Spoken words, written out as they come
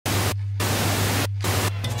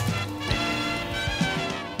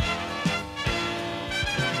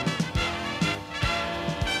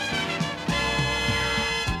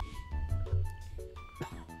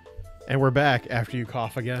And we're back after you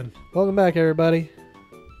cough again. Welcome back, everybody.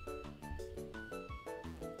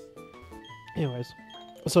 Anyways,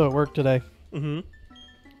 so at work today,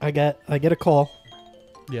 I get a call.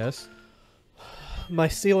 Yes. My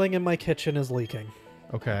ceiling in my kitchen is leaking.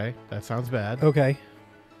 Okay, that sounds bad. Okay,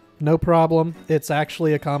 no problem. It's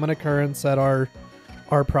actually a common occurrence at our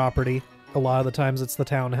property. A lot of the times it's the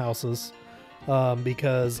townhouses,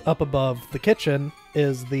 because up above the kitchen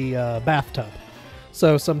is the bathtub.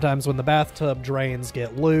 So sometimes when the bathtub drains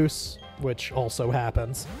get loose, which also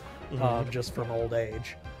happens, just from old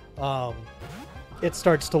age, it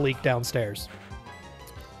starts to leak downstairs.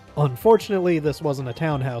 Unfortunately, this wasn't a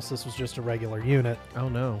townhouse. This was just a regular unit. Oh,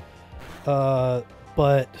 no.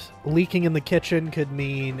 But leaking in the kitchen could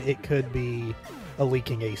mean it could be a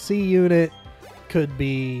leaking AC unit, could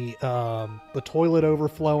be the toilet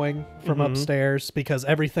overflowing from upstairs because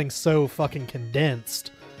everything's so fucking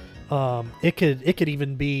condensed. It could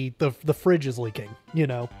even be the fridge is leaking, you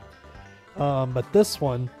know. But this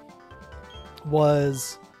one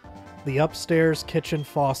was the upstairs kitchen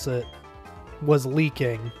faucet was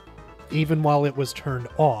leaking even while it was turned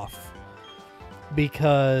off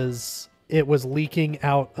because it was leaking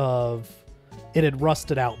out of, it had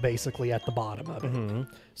rusted out basically at the bottom of it.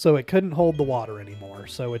 So it couldn't hold the water anymore.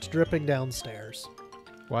 So it's dripping downstairs.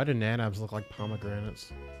 Why do nanabs look like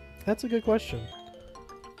pomegranates? That's a good question.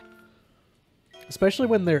 Especially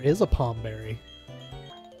when there is a palm berry.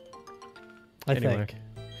 I think.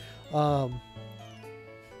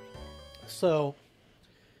 So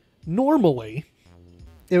normally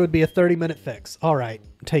it would be a 30-minute fix. All right,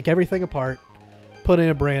 take everything apart, put in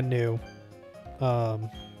a brand new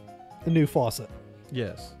faucet.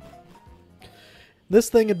 Yes. This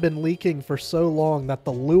thing had been leaking for so long that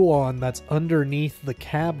the luan that's underneath the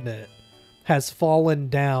cabinet has fallen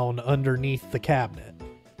down underneath the cabinet.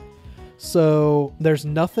 So there's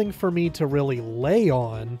nothing for me to really lay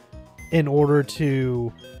on in order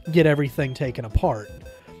to get everything taken apart,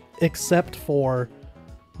 except for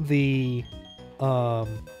the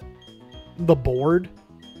board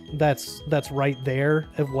that's right there.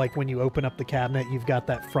 Like when you open up the cabinet, you've got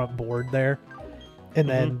that front board there, and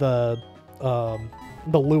then the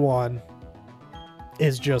luan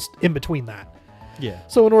is just in between that. Yeah.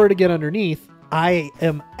 So in order to get underneath, I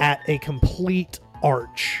am at a complete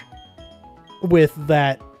arch with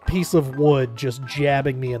that piece of wood just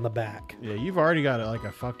jabbing me in the back. Yeah, you've already got like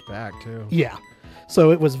a fucked back too. Yeah.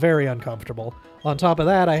 So it was very uncomfortable. On top of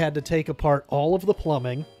that, I had to take apart all of the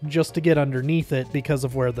plumbing just to get underneath it because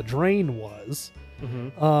of where the drain was.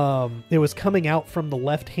 It was coming out from the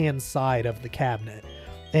left-hand side of the cabinet.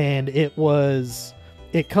 And it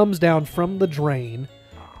comes down from the drain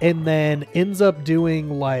and then ends up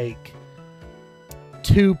doing like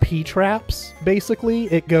 2 P-traps, basically.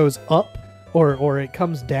 It goes up or it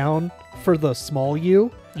comes down for the small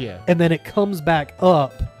U. Yeah. And then it comes back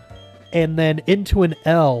up and then into an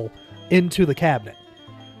L into the cabinet.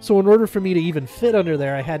 So in order for me to even fit under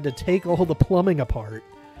there, I had to take all the plumbing apart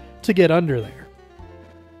to get under there.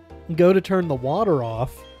 Go to turn the water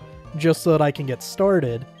off just so that I can get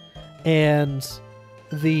started. And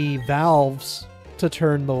the valves to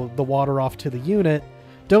turn the water off to the unit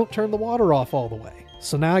don't turn the water off all the way.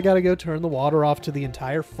 So now I gotta go turn the water off to the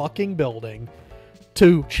entire fucking building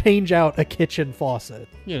to change out a kitchen faucet.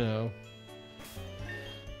 You know.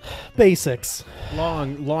 Basics.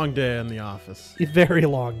 Long day in the office. A very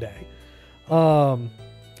long day.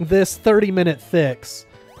 This 30-minute fix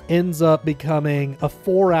ends up becoming a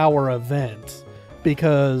 4-hour event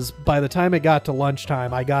because by the time it got to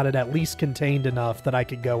lunchtime, I got it at least contained enough that I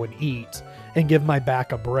could go and eat and give my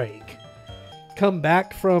back a break. Come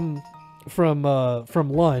back from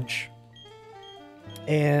lunch,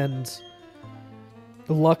 and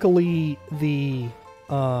luckily the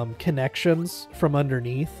connections from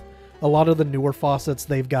underneath, a lot of the newer faucets,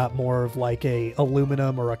 they've got more of like a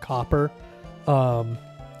aluminum or a copper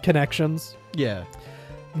connections. Yeah.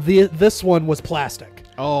 This one was plastic.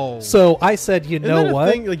 Oh. So I said, you know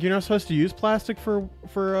what? Thing? Like, you're not supposed to use plastic for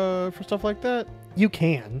stuff like that? You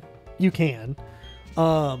can.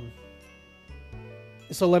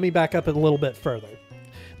 So let me back up a little bit further.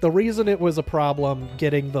 The reason it was a problem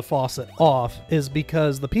getting the faucet off is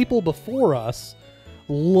because the people before us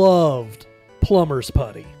loved plumber's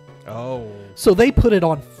putty. Oh. So they put it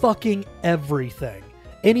on fucking everything.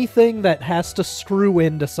 Anything that has to screw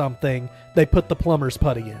into something, they put the plumber's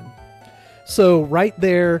putty in. So right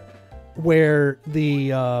there where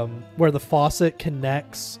the faucet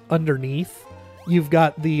connects underneath, you've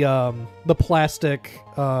got the plastic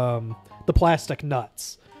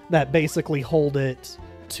nuts that basically hold it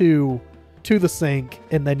to the sink,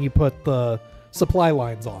 and then you put the supply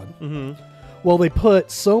lines on. Mm-hmm. Well, they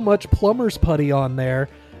put so much plumber's putty on there,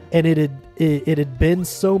 and it had been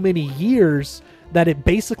so many years that it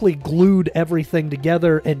basically glued everything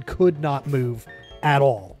together and could not move at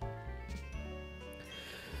all.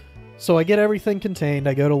 So I get everything contained,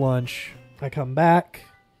 I go to lunch, I come back,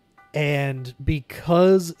 and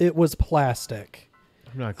because it was plastic,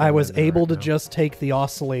 I was able to just take the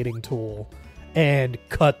oscillating tool and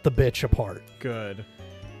cut the bitch apart. Good.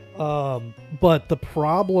 But the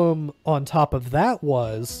problem on top of that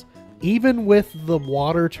was, even with the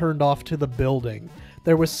water turned off to the building,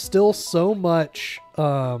 there was still so much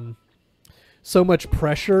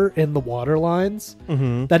pressure in the water lines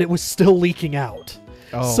that it was still leaking out.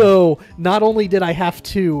 Oh. So not only did I have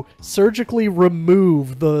to surgically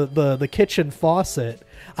remove the kitchen faucet,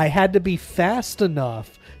 I had to be fast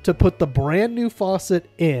enough to put the brand new faucet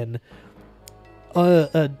in,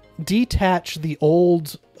 detach the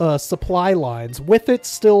old supply lines with it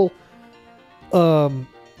still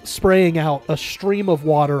spraying out a stream of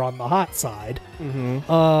water on the hot side,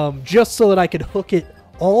 just so that I could hook it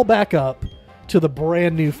all back up to the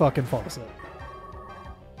brand new fucking faucet.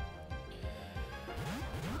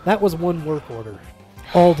 That was one work order.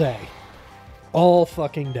 All day. All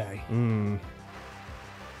fucking day.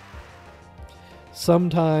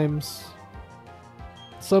 Sometimes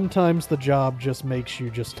the job just makes you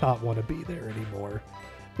just not want to be there anymore.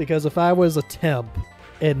 Because if I was a temp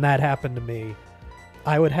and that happened to me,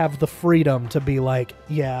 I would have the freedom to be like,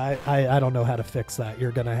 yeah, I don't know how to fix that.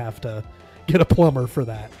 You're going to have to get a plumber for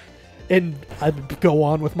that. And I'd go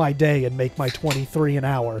on with my day and make my $23 an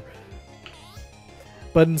hour.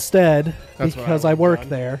 But instead, because I work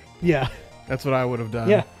there, yeah. That's what I would have done.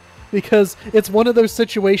 Yeah, because it's one of those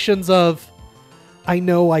situations of, I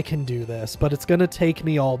know I can do this, but it's going to take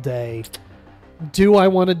me all day. Do I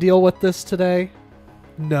want to deal with this today?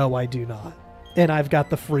 No, I do not. And I've got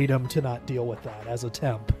the freedom to not deal with that as a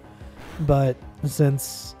temp. But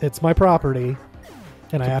since it's my property,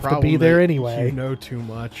 and I have to be there anyway. You know too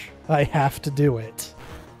much. I have to do it.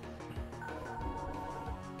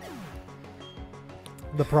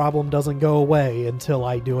 The problem doesn't go away until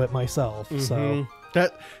I do it myself. So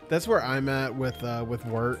that's where I'm at with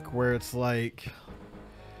work, where it's like,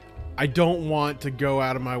 I don't want to go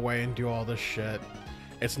out of my way and do all this shit.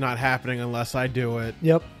 It's not happening unless I do it.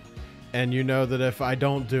 Yep. And you know that if I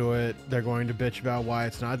don't do it, they're going to bitch about why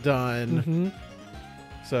it's not done.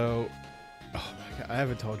 So, oh my God, I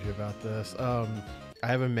haven't told you about this. I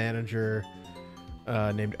have a manager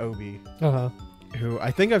named Obi. Who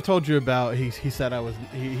I think I've told you about. He said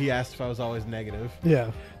he asked if I was always negative.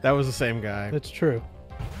 Yeah. That was the same guy. It's true.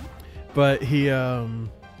 But he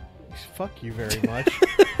fuck you very much.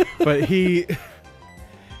 But he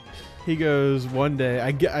goes one day,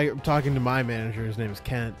 I'm talking to my manager, his name is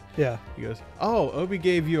Kent. Yeah. He goes, "Oh, Obi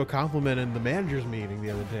gave you a compliment in the managers meeting the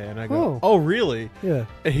other day." And I go, "Oh, really?" Yeah.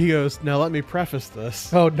 And he goes, "Now let me preface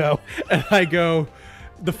this." Oh no. And I go,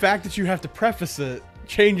 "The fact that you have to preface it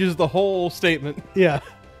changes the whole statement." Yeah.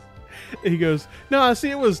 He goes, "No, I see,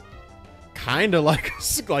 it was kind of like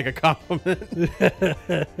a compliment."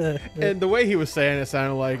 And the way he was saying it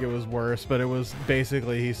sounded like it was worse, but it was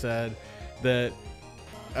basically, he said that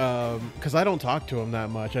because I don't talk to him that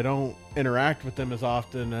much, I don't interact with them as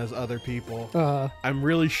often as other people. I'm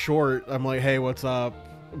really short. I'm like, "Hey, what's up?"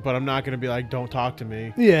 But I'm not going to be like, "Don't talk to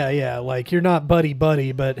me." Yeah, like you're not buddy,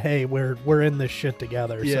 but hey, we're in this shit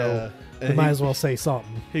together. Yeah. So you might as well say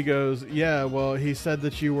something. He goes, "Yeah, well, he said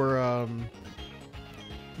that you were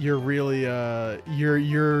you're really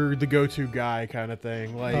you're the go-to guy kind of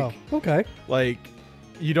thing. Like, oh, okay. Like,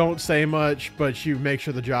 you don't say much, but you make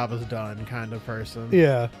sure the job is done kind of person."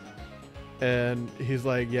 Yeah. And he's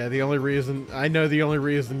like, "Yeah, the only reason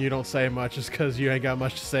you don't say much is because you ain't got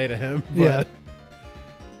much to say to him." But, yeah.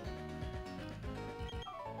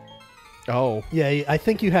 Oh. Yeah, I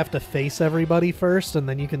think you have to face everybody first, and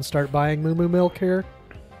then you can start buying Moo Moo milk here.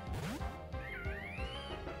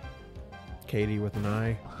 Katie with an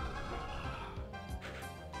I.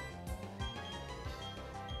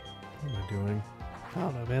 What am I doing? I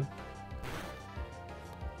don't know, man.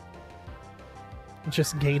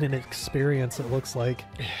 Just gaining experience, it looks like.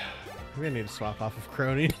 Yeah. We're gonna need to swap off of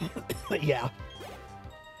Crony. Yeah.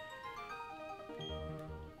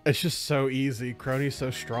 It's just so easy. Crony's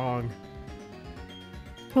so strong.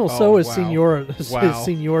 Well, so is Senora. Wow.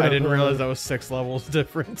 Senora. I didn't realize that was 6 levels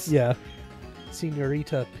difference. Yeah.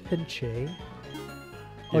 Senorita Pinche.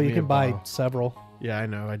 Oh, you can buy several. Yeah, I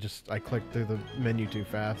know. I clicked through the menu too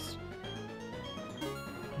fast.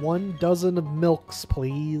 1 dozen of milks,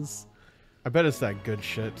 please. I bet it's that good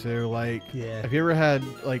shit too. Like, Yeah. have you ever had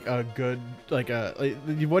like a good, like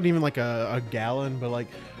it wasn't even like a gallon, but like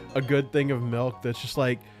a good thing of milk that's just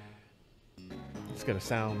like, it's gonna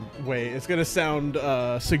sound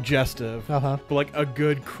suggestive, Uh-huh. but like a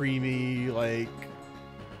good creamy, like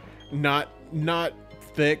not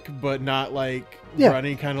thick, but not like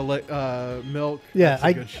runny kind of milk. Yeah,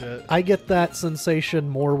 That's good shit. I get that sensation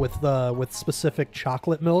more with specific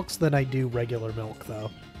chocolate milks than I do regular milk, though.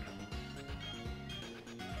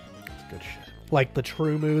 That's good shit. Like the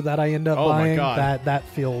True Moo that I end up Oh my buying, God. that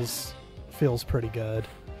feels pretty good.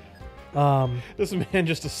 This man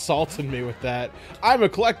just assaulted me with that. I'm a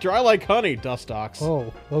collector. I like honey. Dustox.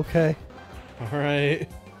 Oh, okay. All right.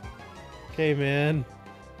 Okay, man.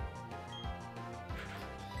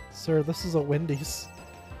 Sir, this is a Wendy's.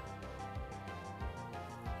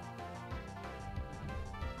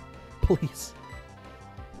 Please.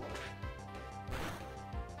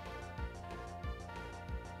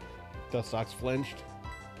 Dustox flinched.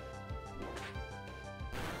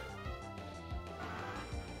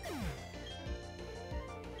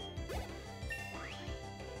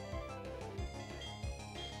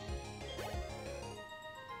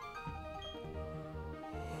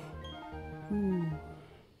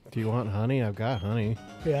 Do you want honey? I've got honey.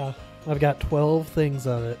 Yeah, I've got 12 things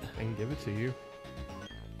of it. I can give it to you.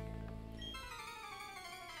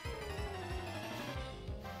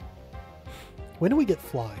 When do we get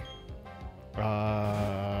Fly?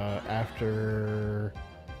 After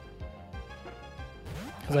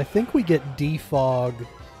Because I think we get Defog.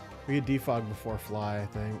 we get defog before fly, I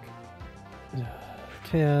think.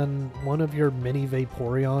 Can one of your mini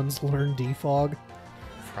Vaporeons learn Defog?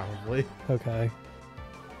 Probably. Okay.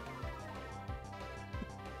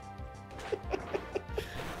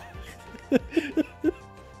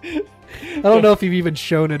 I don't know if you've even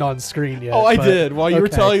shown it on screen yet. Oh, I but- did. While you were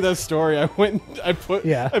okay. telling that story, I went. I put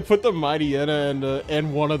the Mightyena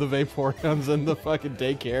and one of the Vaporeons in the fucking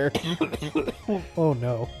daycare. Oh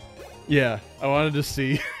no. Yeah, I wanted to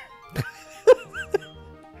see.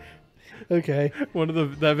 Okay. One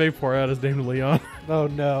of that Vaporeon is named Leon. Oh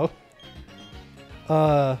no.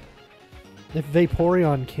 If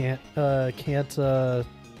Vaporeon can the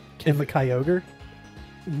Kyogre?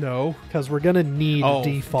 No. Because we're gonna need Oh,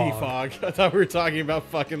 Defog. defog. I thought we were talking about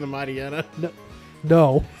fucking the Mightyena.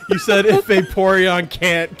 No. You said if Vaporeon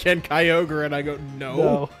can't, can Kyogre, and I go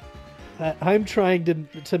no. No. I'm trying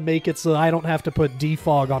to make it so I don't have to put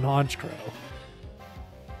Defog on Honchkrow.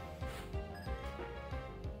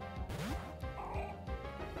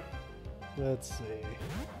 Let's see.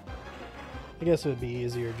 I guess it would be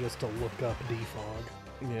easier just to look up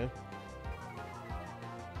Defog. Yeah.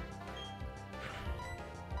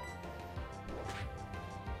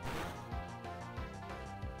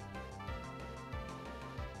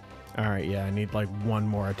 All right, yeah, I need like one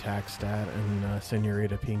more attack stat, and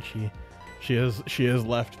Senorita Pinchy, she has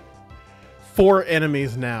left 4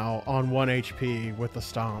 enemies now on 1 HP with the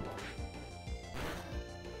stomp.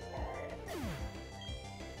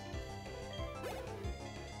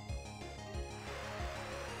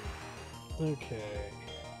 Okay.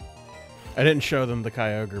 I didn't show them the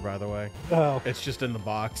Kyogre, by the way. Oh, It's just in the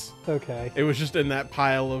box. okay. It was just in that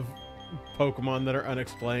pile of Pokemon that are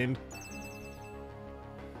unexplained.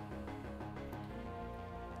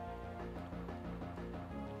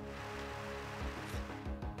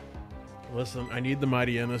 Listen, I need the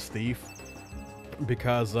Mightyena's Thief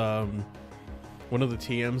because one of the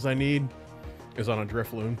TMs I need is on a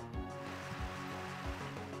Drifloon.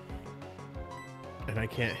 And I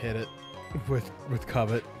can't hit it with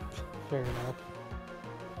Covet. Fair enough.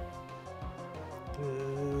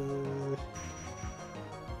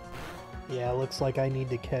 Yeah, looks like I need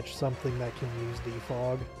to catch something that can use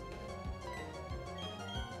Defog.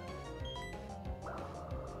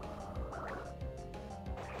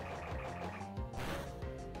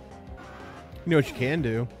 You know what you can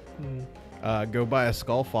do? Hmm. Go buy a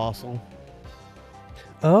Skull Fossil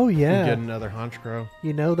Oh and yeah. get another Honchkrow.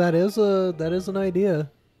 You know that is an idea.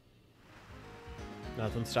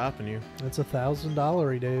 Nothing's stopping you. It's $1,000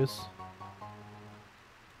 reduce.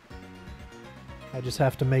 I just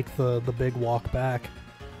have to make the big walk back.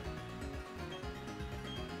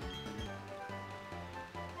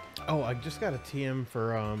 Oh, I just got a TM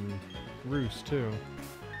for Roost too.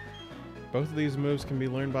 Both of these moves can be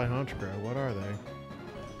learned by Honchkrow. What are they?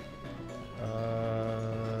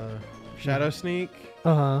 Shadow Sneak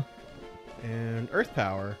Uh-huh. and Earth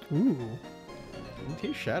Power. Ooh.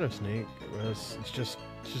 Teach Shadow Sneak. It's just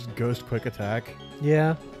Ghost Quick Attack.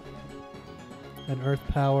 Yeah. And Earth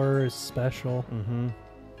Power is special.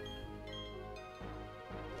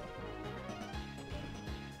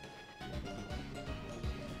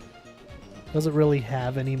 Does it really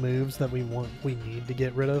have any moves that we need to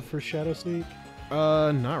get rid of for Shadow Sneak?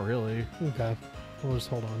 Not really. Okay. We'll just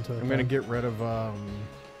hold on to it. I'm gonna get rid of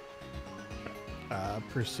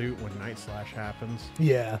Pursuit when Night Slash happens.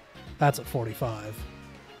 Yeah, that's at 45.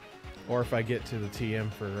 Or if I get to the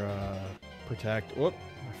TM for Protect. Whoop,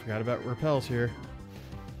 I forgot about Repels here.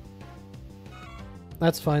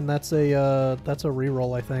 That's fine. That's a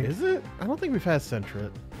reroll, I think. Is it? I don't think we've had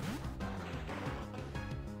Sentret.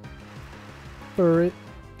 For it.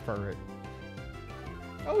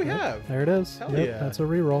 Oh, we have. There it is. Hell Yep, yeah. that's a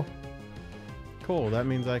reroll. Cool. That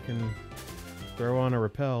means I can throw on a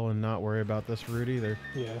Repel and not worry about this route either.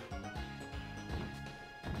 Yeah.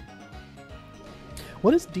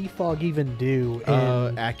 What does defog even do?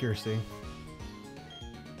 Accuracy.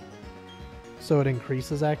 So it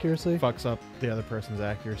increases accuracy? Fucks up the other person's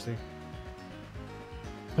accuracy.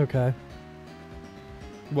 Okay.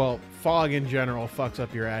 Well, fog in general fucks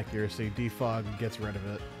up your accuracy. Defog gets rid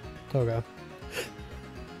of it. Okay.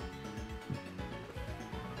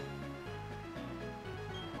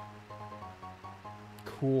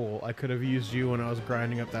 Cool. I could have used you when I was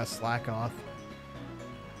grinding up that slack off.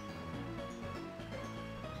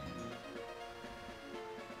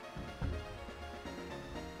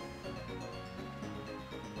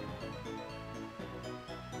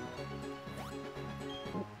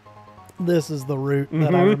 This is the route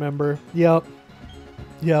that I remember. Yep.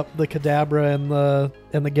 Yep, the Kadabra and the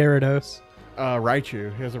Gyarados.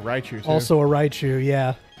 Raichu. He has a Raichu too. Also a Raichu,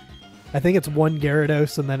 yeah. I think it's one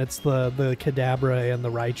Gyarados and then it's the Kadabra and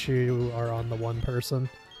the Raichu are on the one person.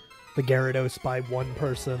 The Gyarados by one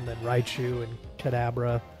person, then Raichu and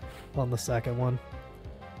Kadabra on the second one.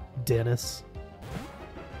 Dennis.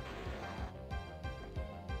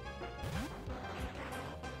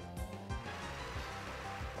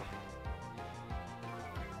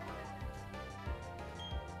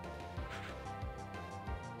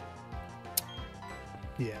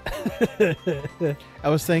 Yeah. I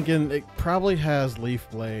was thinking it probably has Leaf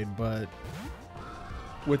Blade, but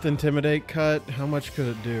with Intimidate cut, how much could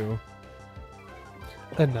it do?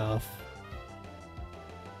 Enough.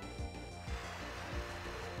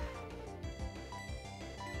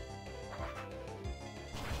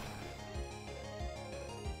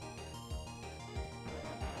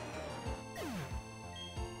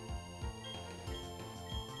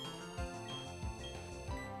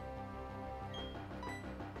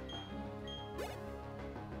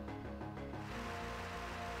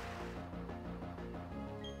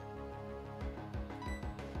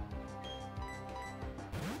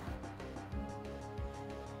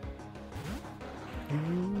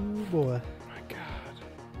 Ooh, boy. My God.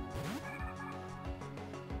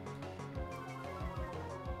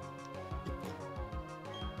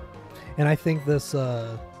 And I think this,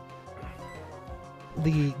 the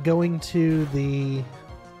going to the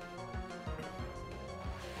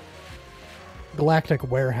Galactic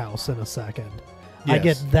Warehouse in a second. I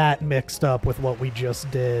Yes. get that mixed up with what we just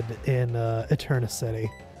did in Eterna City.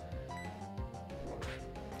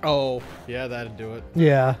 Oh, yeah, that'd do it.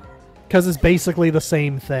 Yeah. Because it's basically the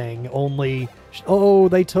same thing, only... Oh,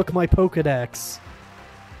 they took my Pokedex.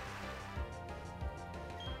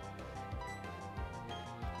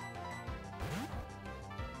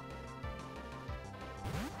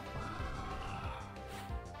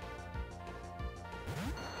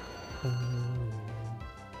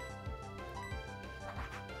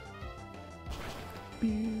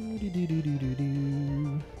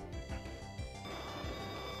 Boo-doo-doo-doo-doo-doo.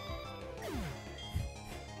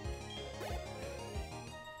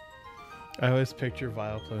 I always picture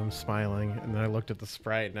Vileplume smiling, and then I looked at the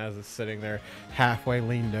sprite, and as it's sitting there halfway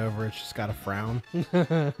leaned over, it's just got a frown.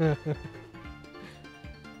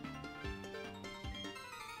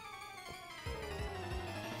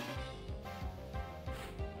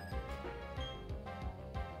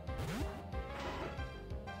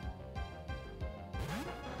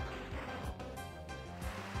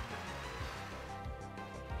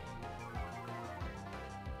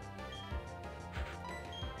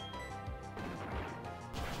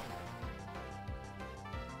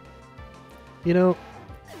 You know,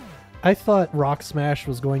 I thought Rock Smash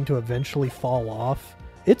was going to eventually fall off.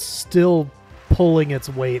 It's still pulling its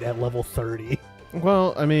weight at level 30.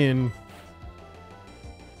 Well, I mean,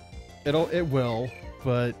 it will,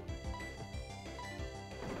 but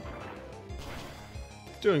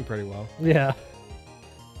it's doing pretty well. Yeah.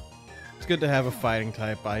 It's good to have a fighting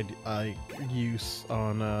type I use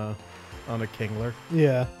on a Kingler.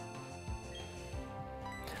 Yeah.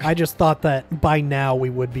 I just thought that by now we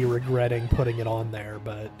would be regretting putting it on there,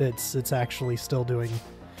 but it's actually still doing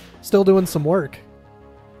some work.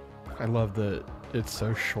 I love that it's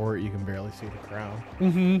so short you can barely see the crown.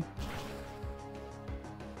 Mm-hmm.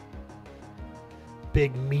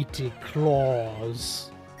 Big meaty claws.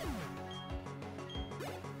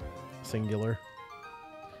 Singular.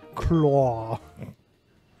 Claw.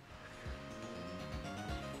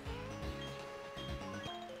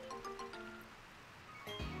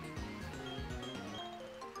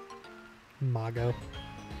 Mago.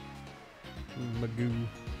 Magoo.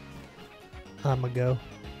 I'ma go.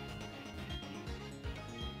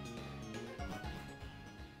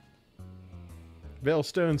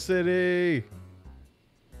 Veilstone City.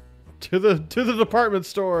 To the department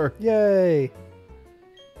store. Yay!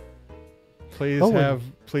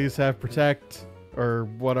 Please have protect or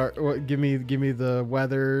give me the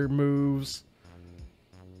weather moves.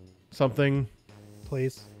 Something.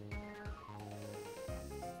 Please. I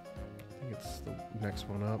think it's the next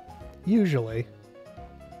one up. Usually.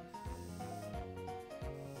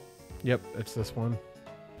 Yep, it's this one.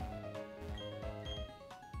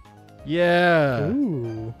 Yeah.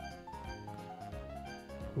 Ooh.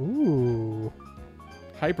 Ooh.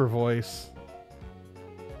 Hyper voice.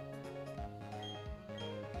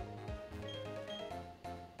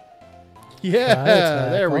 Yeah,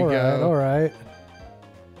 there we go. All right.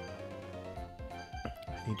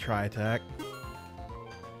 Need try attack.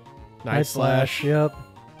 Night slash. Yep.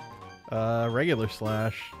 Regular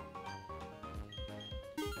slash.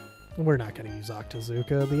 We're not going to use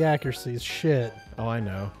Octazooka. The accuracy's shit. Oh, I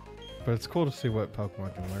know. But it's cool to see what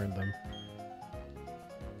Pokemon can learn them.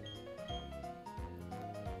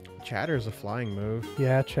 Chatter's a flying move.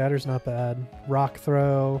 Yeah, Chatter's not bad. Rock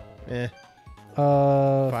Throw. Eh.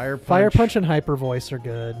 Fire Punch and Hyper Voice are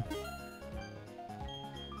good.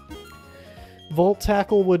 Volt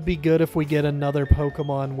Tackle would be good if we get another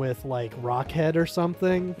Pokemon with like Rock Head or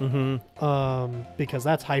something. Mm-hmm. Because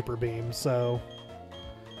that's Hyper Beam, so.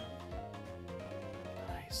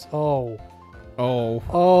 Nice. Oh. Oh.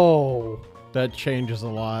 Oh. That changes a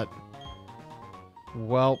lot.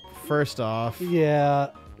 Well, first off.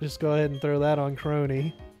 Yeah. Just go ahead and throw that on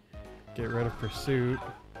Crony. Get rid of Pursuit.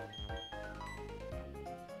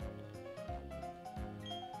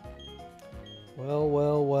 Well,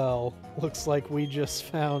 well, well. Looks like we just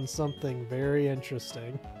found something very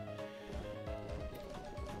interesting.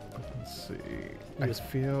 Let's see. I just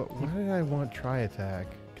feel... Why did I want Tri Attack?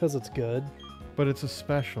 Because it's good. But it's a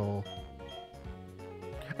special.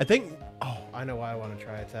 I think... Oh, I know why I want to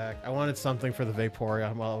Tri Attack. I wanted something for the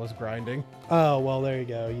Vaporeon while I was grinding. Oh, well, there you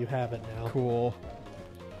go. You have it now. Cool.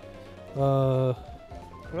 Uh...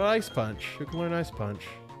 Well, Ice Punch. Who can learn Ice Punch?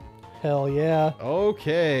 Hell yeah.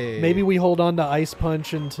 Okay. Maybe we hold on to Ice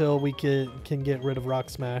Punch until we can get rid of Rock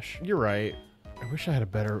Smash. You're right. I wish I had a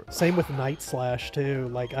better... Same with Night Slash, too.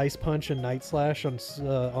 Like, Ice Punch and Night Slash on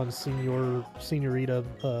Senorita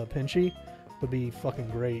Pinchy would be fucking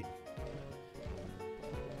great.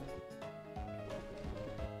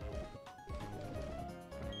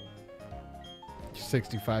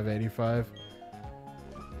 $65.85.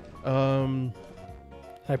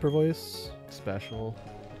 Hyper Voice? Special.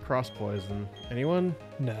 Cross Poison. Anyone?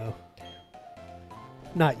 No.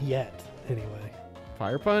 Not yet, anyway.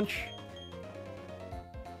 Fire Punch?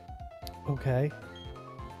 Okay.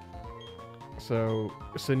 So,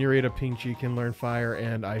 Senorita Pinchy can learn Fire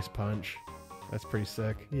and Ice Punch. That's pretty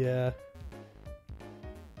sick. Yeah.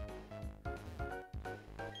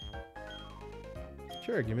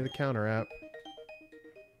 Sure, give me the counter app.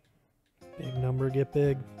 Big number, get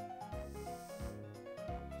big.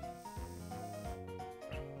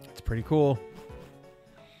 It's pretty cool.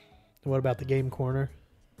 What about the game corner?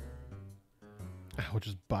 I'll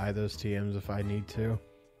just buy those TMs if I need to.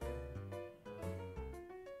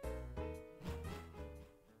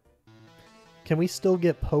 Can we still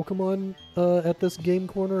get Pokemon at this game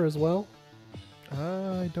corner as well?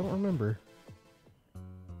 I don't remember.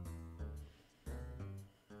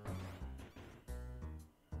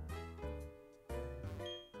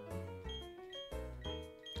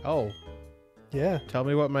 Oh. Yeah. Tell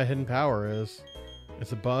me what my hidden power is.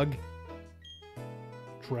 It's a bug?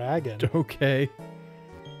 Dragon. Okay.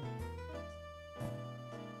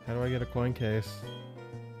 How do I get a coin case?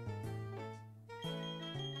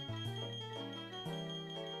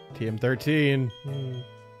 TM13.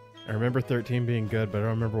 I remember 13 being good, but I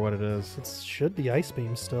don't remember what it is. It should be Ice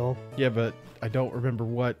Beam still. Yeah, but I don't remember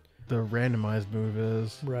what the randomized move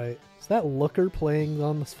is. Right. Is that Looker playing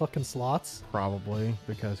on the fucking slots? Probably,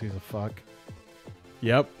 because he's a fuck.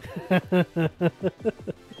 Yep. I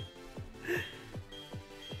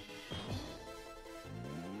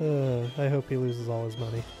hope he loses all his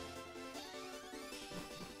money.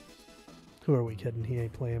 Who are we kidding? He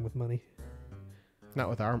ain't playing with money.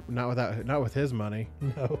 Not with his money.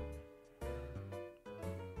 No.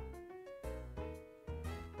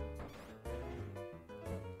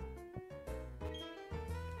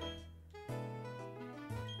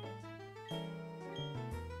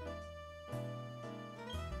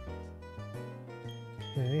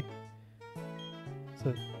 Okay.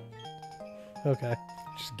 So, okay.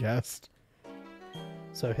 Just guessed.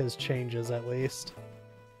 So his changes at least.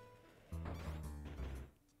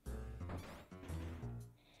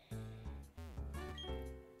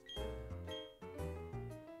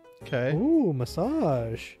 Okay. Ooh,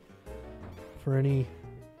 massage. For any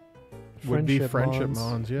Would be friendship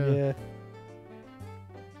bonds, yeah. Yeah.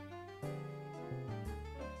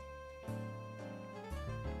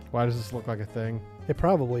 Why does this look like a thing? It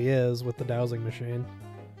probably is with the dowsing machine.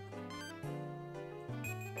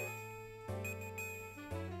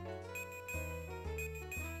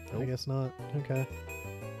 I Nope. guess not. Okay.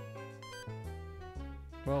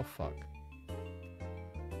 Well, fuck.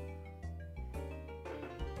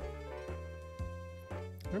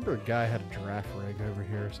 Remember a guy had a giraffe rig over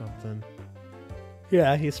here or something?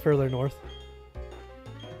 Yeah, he's further north.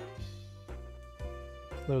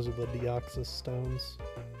 Those are the Deoxys stones.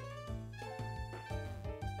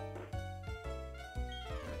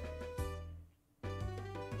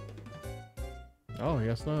 Oh, I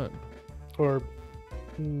guess not. Or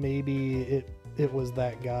maybe it was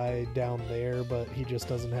that guy down there, but he just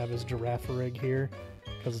doesn't have his giraffe rig here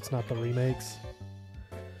because it's not the remakes.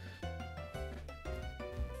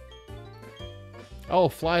 Oh,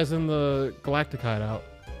 flies in the galactic hideout.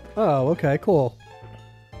 Oh, okay, cool.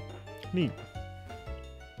 Neat.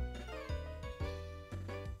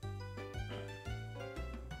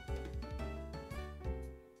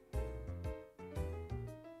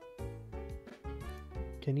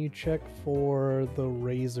 Can you check for the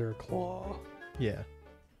razor claw? Yeah.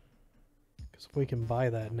 Because if we can buy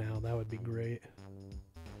that now, that would be great.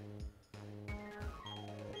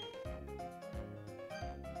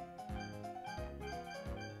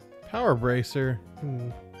 Power bracer.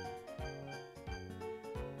 Hmm.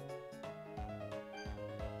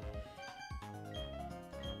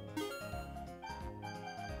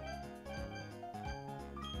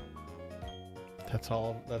 That's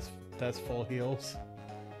all. That's full heals.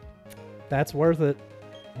 That's worth it.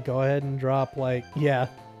 Go ahead and drop like, yeah.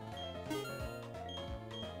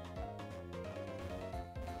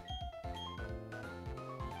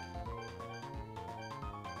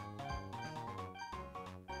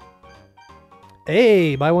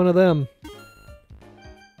 Hey, buy one of them.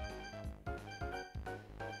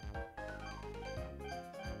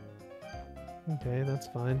 Okay, that's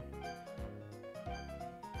fine.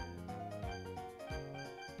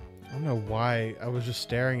 I don't know why I was just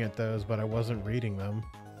staring at those, but I wasn't reading them.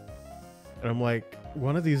 And I'm like,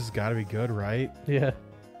 one of these has got to be good, right? Yeah.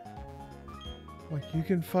 Like, you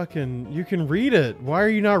can read it. Why are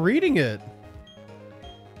you not reading it?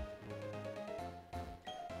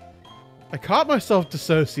 I caught myself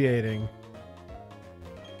dissociating.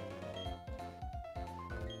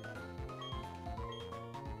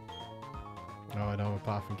 Oh, I don't have a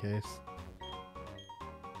Poffin case.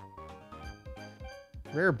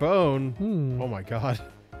 Rare bone. Oh my god.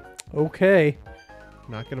 Okay.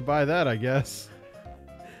 Not gonna buy that, I guess.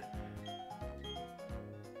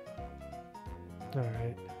 All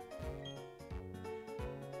right.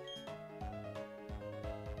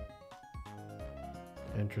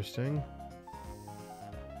 Interesting.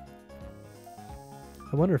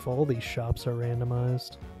 I wonder if all these shops are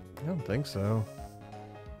randomized. I don't think so.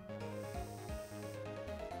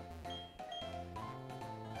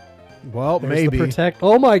 Well, There's maybe. the protect.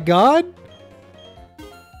 Oh my god.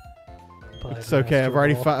 It's okay.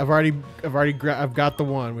 I've got the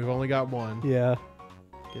one. We've only got one. Yeah.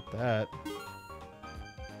 Get that.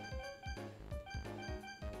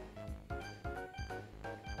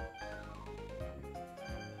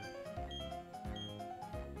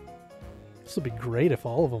 This would be great if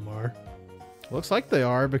all of them are. Looks like they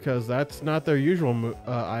are because that's not their usual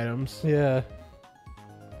items. Yeah.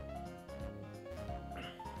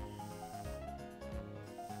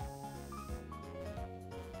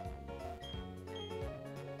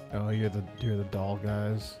 Oh, you're the doll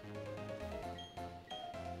guys.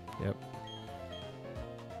 Yep.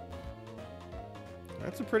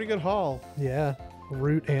 That's a pretty good haul. Yeah.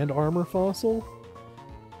 Root and armor fossil.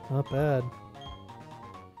 Not bad.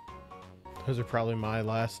 Those are probably my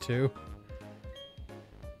last two.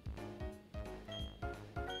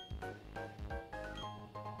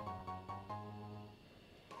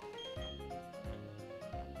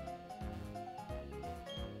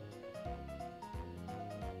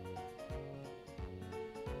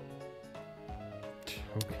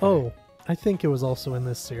 Okay. Oh, I think it was also in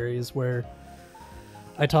this series where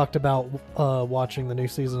I talked about watching the new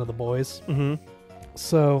season of The Boys. Mm-hmm.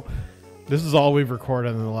 So This is all we've recorded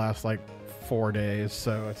in the last 4 days,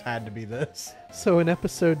 so it's had to be this. So in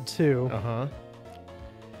episode 2, Uh-huh.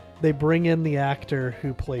 they bring in the actor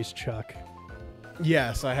who plays Chuck.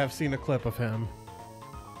 Yes, I have seen a clip of him.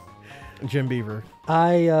 Jim Beaver,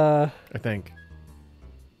 I think.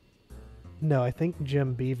 No, I think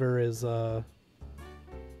Jim Beaver is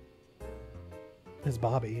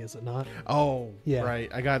Bobby, is it not? Oh, Yeah. right.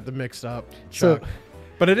 I got them mixed up. So- Chuck.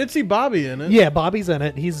 But I did see Bobby in it. Yeah, Bobby's in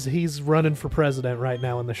it. He's running for president right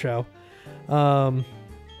now in the show. So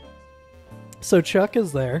Chuck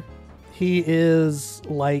is there. He is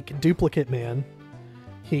like Duplicate Man.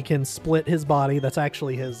 He can split his body. That's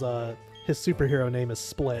actually his superhero name is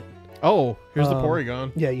Split. Oh, here's the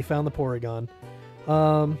Porygon. Yeah, you found the Porygon.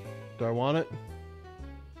 Do I want it?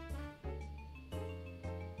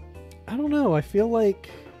 I don't know. I feel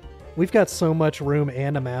like we've got so much room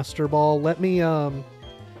and a Master Ball. Let me,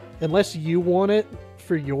 unless you want it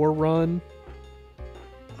for your run,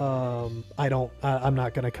 I'm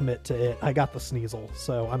not going to commit to it. I got the Sneasel,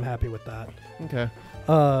 so I'm happy with that. Okay.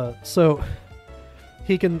 So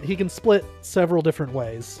he can split several different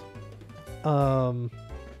ways,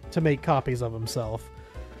 to make copies of himself.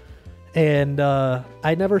 And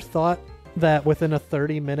I never thought that within a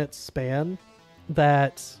 30-minute span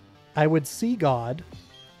that I would see God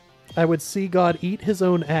eat his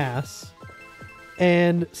own ass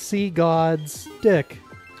and see God's dick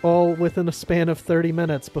all within a span of 30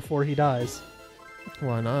 minutes before he dies.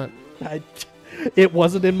 Why not? It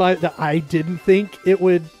wasn't in my... I didn't think it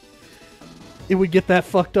would get that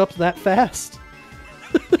fucked up that fast.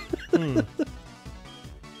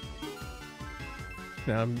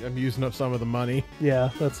 Now I'm using up some of the money. Yeah,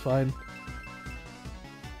 that's fine.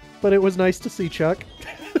 But it was nice to see Chuck.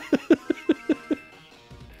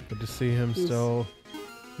 Good to see him still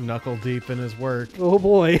knuckle deep in his work. Oh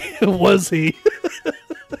boy, was he.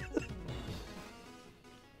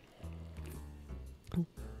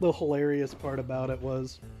 The hilarious part about it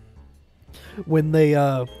was when they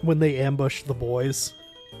ambushed the boys.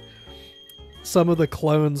 Some of the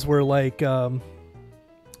clones were like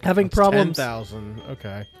having That's problems 10,000.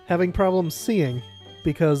 Okay. having problems seeing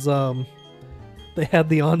because they had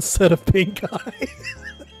the onset of pink eye.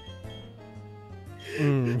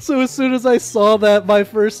 So as soon as I saw that, my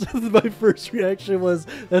first reaction was,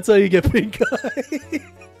 that's how you get pink eye.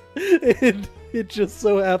 And it just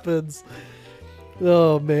so happens.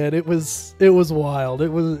 Oh man, it was wild. It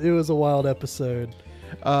was a wild episode.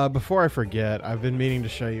 Before I forget, I've been meaning to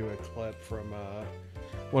show you a clip from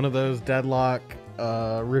one of those Deadlock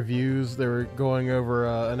reviews. They were going over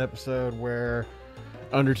an episode where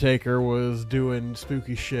Undertaker was doing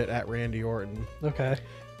spooky shit at Randy Orton. Okay.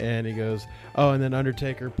 And he goes, oh, and then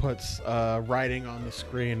Undertaker puts writing on the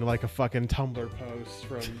screen like a fucking Tumblr post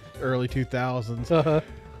from early 2000s.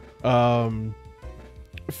 Uh-huh.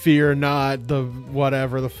 Fear not the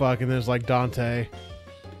whatever the fuck, and there's like Dante.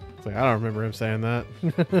 It's like, I don't remember him saying that.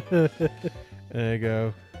 And they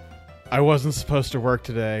go, I wasn't supposed to work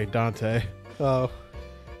today, Dante. Oh.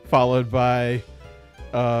 Followed by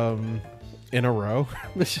in a row.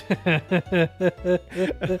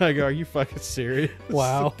 I go, are you fucking serious?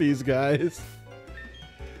 Wow. With these guys.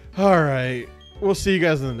 All right. We'll see you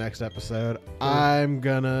guys in the next episode. I'm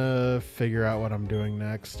gonna figure out what I'm doing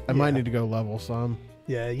next. I might need to go level some.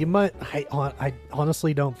 Yeah, you might. I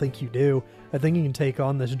honestly don't think you do. I think you can take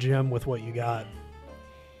on this gym with what you got.